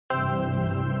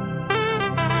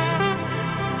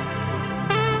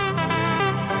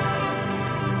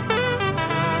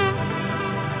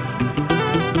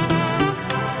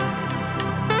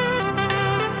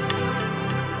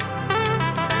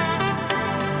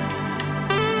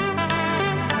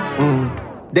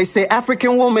They say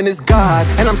African woman is God,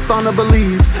 and I'm starting to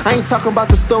believe. I ain't talking about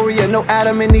the story of no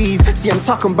Adam and Eve. See, I'm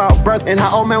talking about birth and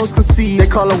how all man was conceived. They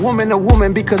call a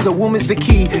woman because a woman's the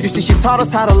key. You see, she taught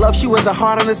us how to love, she wears a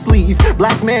heart on her sleeve.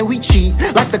 Black man, we cheat,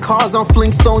 like the cars on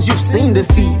Flintstones, you've seen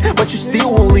defeat, but you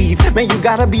still won't leave. Man, you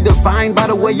gotta be divine by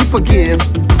the way you forgive.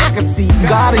 I can see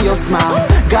God in your smile,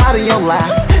 God in your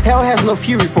laugh. Hell has no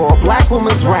fury for a black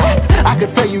woman's wrath. I could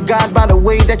tell you God by the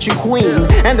way that you queen,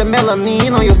 and the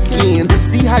melanin on your skin.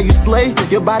 See how you slay,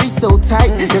 your body's so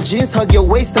tight, your jeans hug your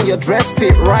waist and your dress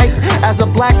fit right. As a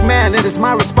black man, it is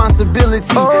my responsibility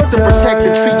to protect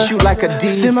and treat you like a deity.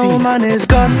 See, my woman is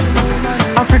gone,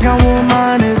 African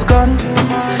woman is gone,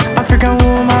 African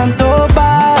woman to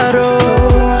baro,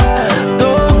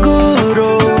 to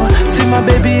guru. See, my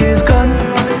baby is gone,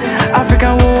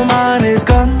 African woman is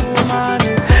gone.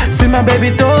 See, my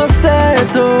baby to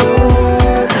seto,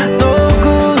 to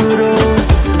guru.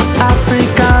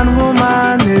 African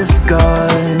woman is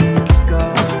gone.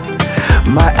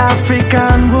 My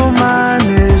African woman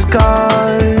is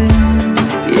gone.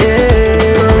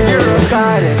 Yeah. Girl, you're a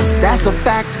goddess, that's a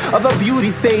fact of a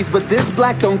beauty phase, but this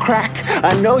black don't crack.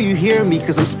 I know you hear me,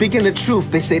 cause I'm speaking the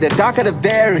truth. They say the darker the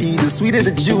berry, the sweeter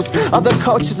the juice. Other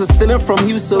cultures are stealing from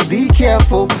you, so be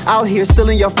careful. Out here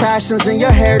stealing your fashions and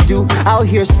your hairdo. Out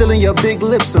here stealing your big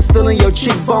lips and stealing your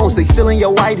cheekbones. They stealing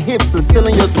your white hips and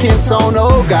stealing your skin tone,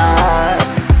 oh God.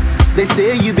 They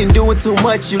say you've been doing too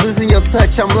much, you losing your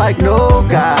touch. I'm like, no,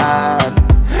 God.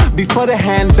 Before the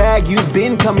handbag, you've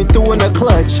been coming through in a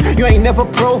clutch. You ain't never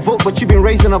provoked, but you've been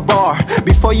raising a bar.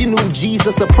 Before you knew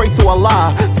Jesus, I pray to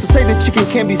Allah. So say the chicken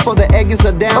came before the egg is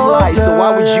a damn lie. So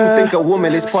why would you think a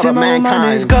woman is part of mankind?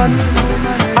 Woman is gone,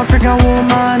 African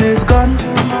woman is gone,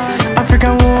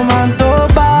 African woman to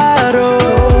baro,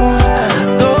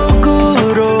 to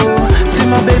guru. See,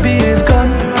 my baby is gone,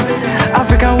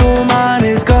 African woman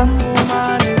is gone.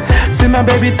 See, my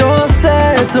baby to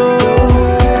seto,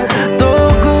 to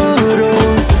guru.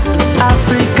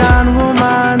 African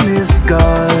woman is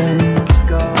gone.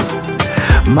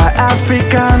 My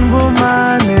African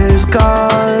woman is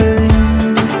gone.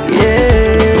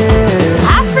 Yeah.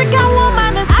 African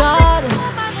woman is gone.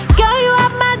 Girl, you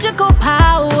have magical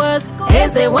powers.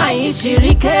 Eze wa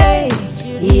ishirike,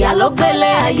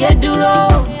 iyalogbele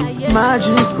ayeduro.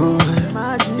 Magical,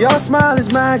 your smile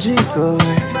is magical.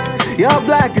 Your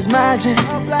black is magic.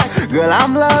 Girl,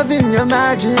 I'm loving your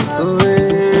magic.